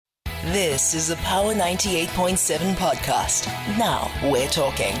This is a Power 98.7 podcast. Now we're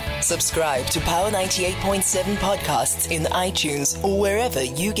talking. Subscribe to Power 98.7 podcasts in iTunes or wherever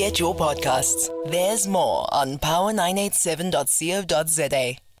you get your podcasts. There's more on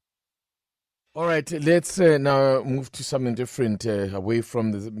power987.co.za. All right, let's now move to something different, away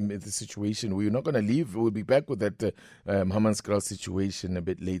from the situation. We're not going to leave. We'll be back with that Herman Mashaba situation a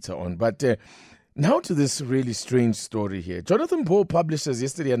bit later on. But now to this really strange story here. Jonathan Paul Publishers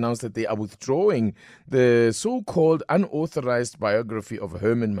yesterday announced that they are withdrawing the so-called unauthorized biography of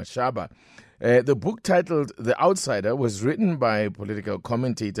Herman Mashaba. The book, titled The Outsider, was written by political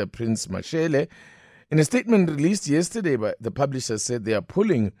commentator Prince Mashele. In a statement released yesterday, the publishers said they are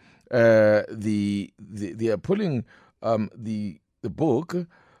pulling the book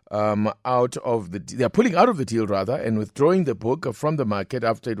out of the. They are pulling out of the deal rather, and withdrawing the book from the market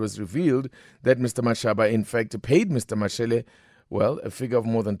after it was revealed that Mr. Mashaba in fact paid Mr. Mashele, a figure of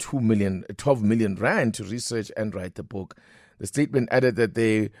more than 12 million rand to research and write the book. The statement added that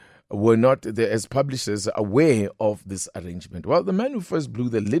they were not, as publishers, aware of this arrangement. Well, the man who first blew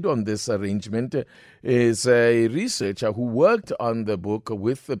the lid on this arrangement is a researcher who worked on the book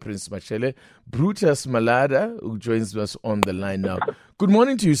with Prince Mashele, Brutus Malada, who joins us on the line now. Good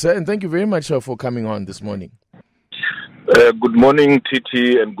morning to you, sir, and thank you very much for coming on this morning. Good morning,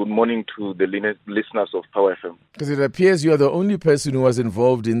 Titi, and good morning to the listeners of Power FM. Because it appears you are the only person who was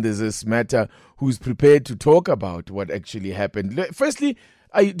involved in this matter who's prepared to talk about what actually happened. Firstly,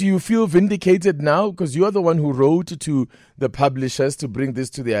 do you feel vindicated now? Because you are the one who wrote to the publishers to bring this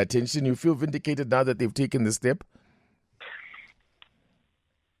to their attention. You feel vindicated now that they've taken the step?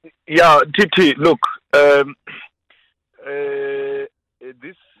 Yeah, Titi, look,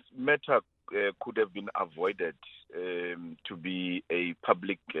 this matter could have been avoided to be a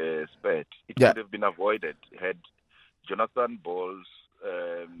public spat. It could have been avoided had Jonathan Ball's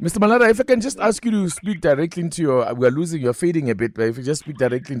Mr. Malada, if I can just ask you to speak directly into you're fading a bit, but if you just speak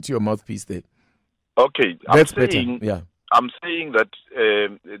directly into your mouthpiece there. Okay. That's better. Yeah. I'm saying that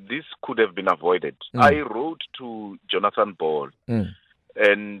this could have been avoided. I wrote to Jonathan Ball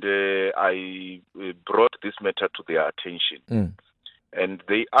and I brought this matter to their attention. And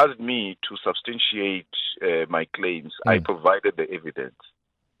they asked me to substantiate my claims. I provided the evidence.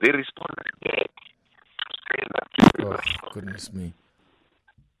 They responded back to say that... Oh, goodness me.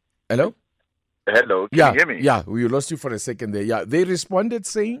 Hello? Hello, can you hear me? Yeah, we lost you for a second there. Yeah, they responded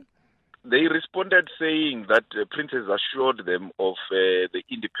saying? They responded saying that Prince has assured them of the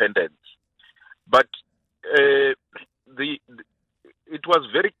independence. But it was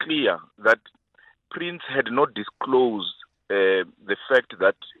very clear that Prince had not disclosed the fact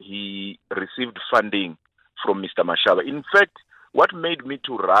that he received funding from Mr. Mashaba. In fact, what made me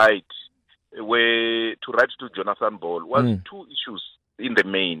to write to Jonathan Ball was two issues in the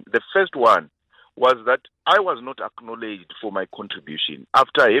main. The first one was that I was not acknowledged for my contribution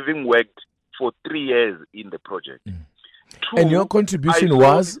after having worked for 3 years in the project. Two, and your contribution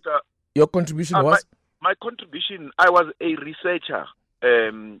was? Your contribution was? My contribution, I was a researcher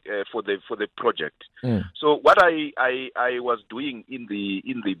for the project. So what I was doing in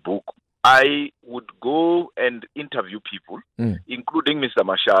the book, I would go and interview people, including Mr.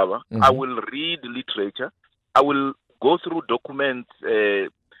 Mashaba. I will read literature. I will go through documents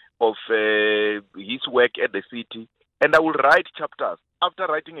of his work at the city, and I will write chapters. After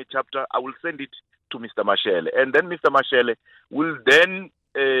writing a chapter, I will send it to Mr. Mashele, and then Mr. Mashele will then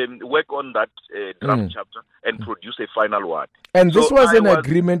work on that draft chapter and produce a final one. And this was an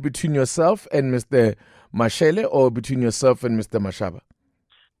agreement between yourself and Mr. Mashele, or between yourself and Mr. Mashaba?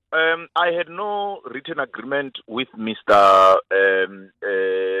 I had no written agreement with Mr.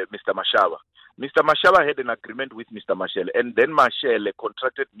 Mashaba. Mr. Mashaba had an agreement with Mr. Mashele, and then Mashele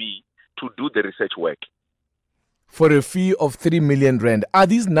contracted me to do the research work. For a fee of 3 million rand. Are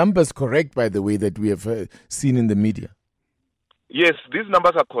these numbers correct, by the way, that we have seen in the media? Yes, these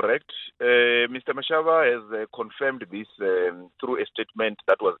numbers are correct. Mr. Mashaba has confirmed this through a statement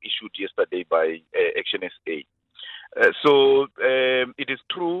that was issued yesterday by ActionSA. So it is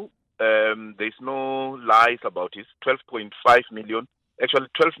true. There's no lies about it. 12.5 million. Actually,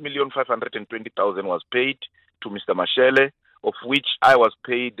 12,520,000 was paid to Mr. Mashele, of which I was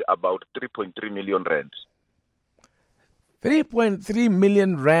paid about 3.3 million rand. 3.3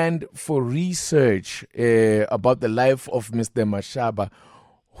 million rand for research about the life of Mr. Mashaba,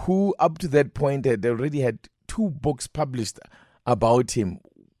 who up to that point had already had 2 books published about him.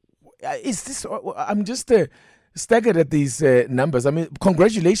 Is this? I'm just staggered at these numbers. I mean,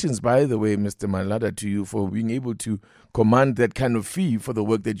 congratulations, by the way, Mr. Malada, to you for being able to command that kind of fee for the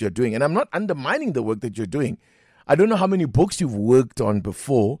work that you're doing. And I'm not undermining the work that you're doing. I don't know how many books you've worked on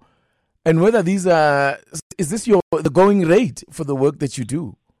before, And whether these are, is this the going rate for the work that you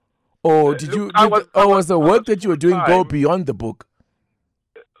do? Or was the work that you were doing go beyond the book?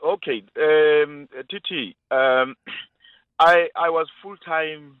 Okay, TT, I was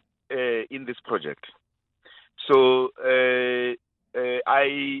full-time in this project. So I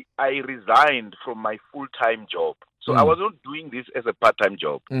resigned from my full-time job. So I was not doing this as a part-time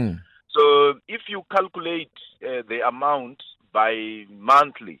job. So if you calculate the amount by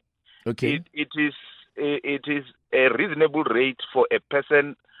monthly, okay, it is a reasonable rate for a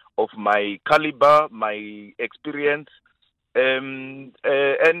person of my caliber, my experience, and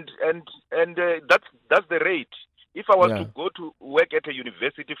that's the rate. If I was to go to work at a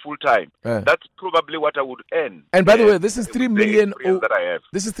university full time, that's probably what I would earn. And by the way, this is 3 million. That I have.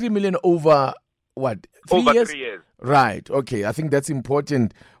 This is 3 million over what? 3 years? 3 years. Right. Okay. I think that's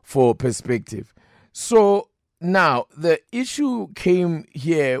important for perspective. So now the issue came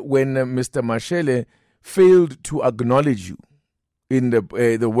here when Mr. Mashele failed to acknowledge you in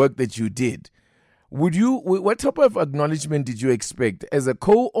the work that you did. What type of acknowledgement did you expect as a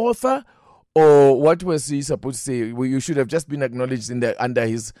co-author, or what was he supposed to say? You should have just been acknowledged under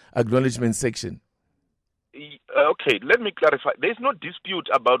his acknowledgement section. Okay, let me clarify. There's no dispute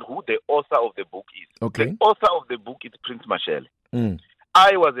about who the author of the book is. Okay. The author of the book is Prince Mashele.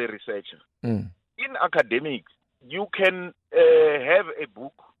 I was a researcher. In academics, you can have a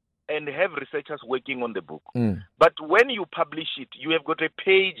book and have researchers working on the book. But when you publish it, you have got a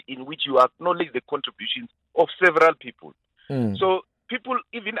page in which you acknowledge the contributions of several people. So people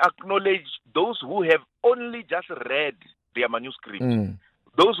even acknowledge those who have only just read their manuscript,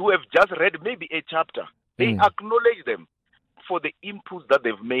 those who have just read maybe a chapter. They acknowledge them for the inputs that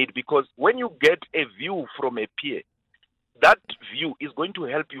they've made, because when you get a view from a peer, that view is going to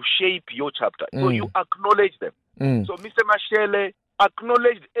help you shape your chapter. So you acknowledge them. So Mr. Mashele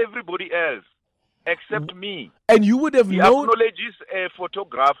acknowledged everybody else except me. And you would have He known... acknowledges a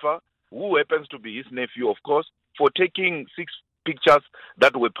photographer who happens to be his nephew, of course, for taking 6 pictures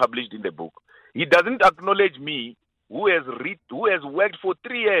that were published in the book. He doesn't acknowledge me, who has worked for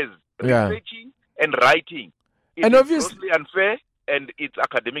 3 years researching and writing. It's obviously unfair, and it's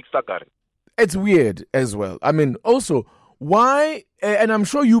academic staggering. It's weird as well. I mean, also, why, and I'm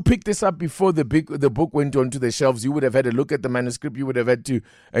sure you picked this up before the book went onto the shelves. You would have had a look at the manuscript. You would have had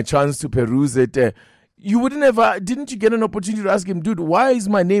a chance to peruse it. You wouldn't have, didn't you get an opportunity to ask him, dude, why is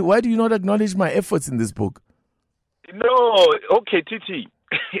my name, why do you not acknowledge my efforts in this book? No, okay, Titi,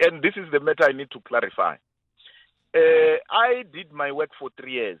 and this is the matter I need to clarify. I did my work for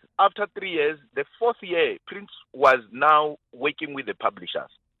 3 years. After 3 years, the 4th year, Prince was now working with the publishers,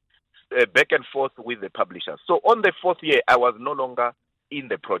 back and forth with the publishers. So on the 4th year, I was no longer in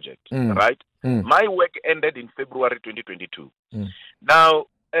the project, right? My work ended in February 2022. Now,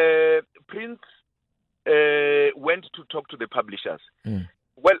 Prince went to talk to the publishers.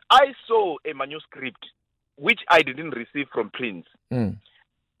 Well, I saw a manuscript which I didn't receive from Prince.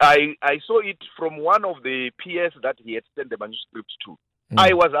 I saw it from one of the peers that he had sent the manuscript to.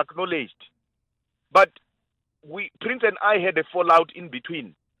 I was acknowledged. But Prince and I had a fallout in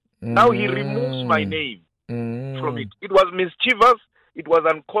between. Now he removes my name from it. It was mischievous. It was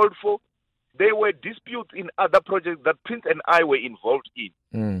uncalled for. There were disputes in other projects that Prince and I were involved in.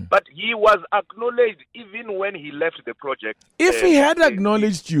 But he was acknowledged even when he left the project. If he had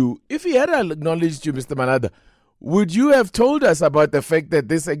acknowledged you, Mr. Manada, would you have told us about the fact that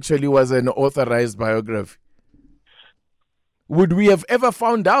this actually was an authorized biography? Would we have ever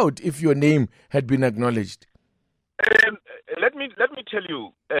found out if your name had been acknowledged? Let me tell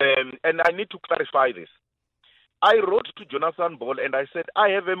you, and I need to clarify this. I wrote to Jonathan Ball and I said I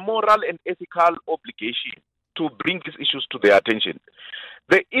have a moral and ethical obligation to bring these issues to their attention.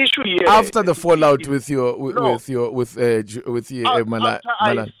 The issue here after the fallout Mashele.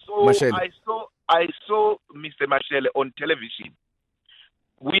 I saw Mr. Mashele on television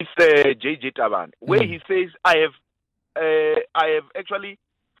with JJ Taban, where he says I have actually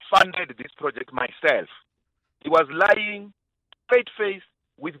funded this project myself. He was lying straight face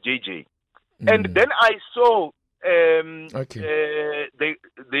with JJ, and then I saw the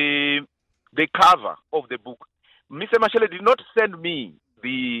cover of the book. Mr. Mashele did not send me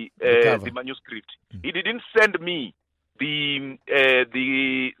the manuscript. He didn't send me the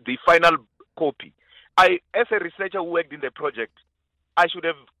final copy. As a researcher who worked in the project, I should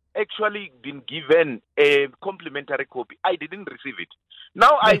have actually been given a complimentary copy. I didn't receive it.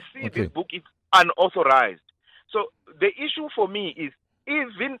 Now I see this book is unauthorized. So the issue for me is,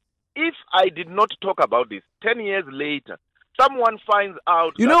 even if I did not talk about this 10 years later, someone finds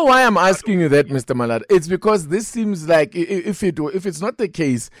out... You know why I'm asking you that, Mr. Malada? It's because this seems like, if it's not the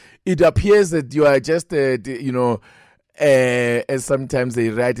case, it appears that you are just, as sometimes they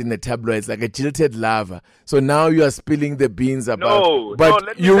write in the tabloids, like a jilted lover. So now you are spilling the beans about...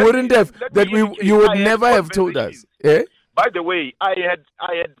 you would never have told us. Eh? By the way, I had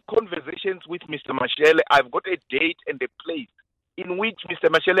conversations with Mr. Mashele. I've got a date and a place in which Mr.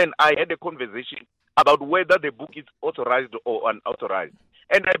 Mashele and I had a conversation about whether the book is authorized or unauthorized.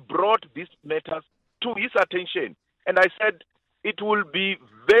 And I brought these matters to his attention. And I said, it will be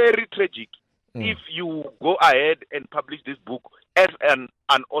very tragic if you go ahead and publish this book as an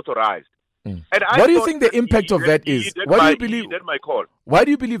unauthorized. And what do you think the impact of that is? Why do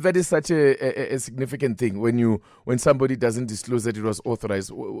you believe that is such a significant thing when somebody doesn't disclose that it was authorized?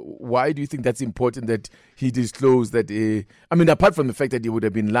 Why do you think that's important that he disclosed that? Apart from the fact that he would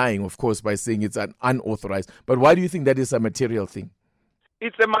have been lying, of course, by saying it's an unauthorized. But why do you think that is a material thing?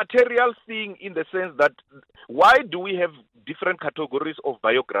 It's a material thing in the sense that why do we have different categories of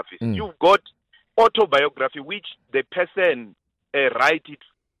biographies? You've got autobiography, which the person write it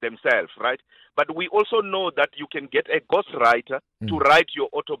themselves, right? But we also know that you can get a ghostwriter to write your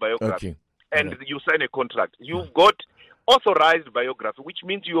autobiography, and you sign a contract. You've got authorized biography, which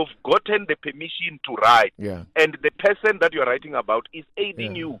means you have gotten the permission to write, and the person that you're writing about is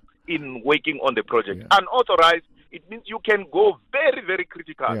aiding you in working on the project. Unauthorized, it means you can go very, very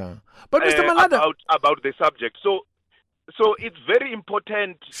critical but Mr. Malada, about the subject. So it's very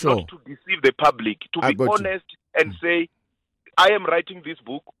important not to deceive the public, to be honest and say, I am writing this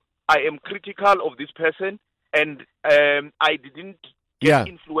book, I am critical of this person, and I didn't get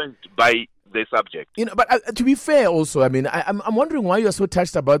influenced by the subject. But to be fair also, I'm wondering why you're so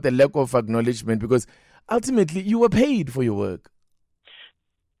touched about the lack of acknowledgement, because ultimately you were paid for your work.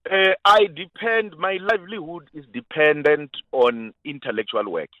 My livelihood is dependent on intellectual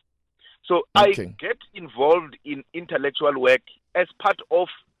work. So I get involved in intellectual work as part of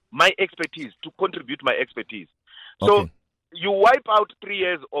my expertise, to contribute my expertise. So you wipe out 3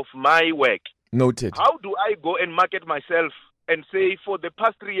 years of my work. Noted. How do I go and market myself and say, for the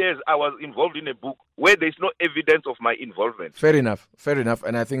past 3 years, I was involved in a book where there's no evidence of my involvement? Fair enough.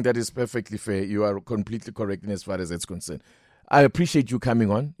 And I think that is perfectly fair. You are completely correct in as far as that's concerned. I appreciate you coming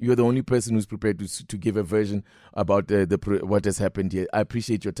on. You're the only person who's prepared to give a version about what has happened here. I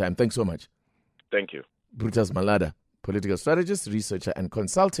appreciate your time. Thanks so much. Thank you. Brutus Malada, political strategist, researcher, and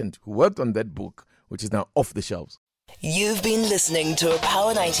consultant who worked on that book, which is now off the shelves. You've been listening to a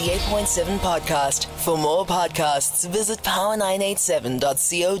Power 98.7 podcast. For more podcasts, visit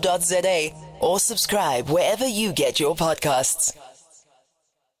power987.co.za or subscribe wherever you get your podcasts.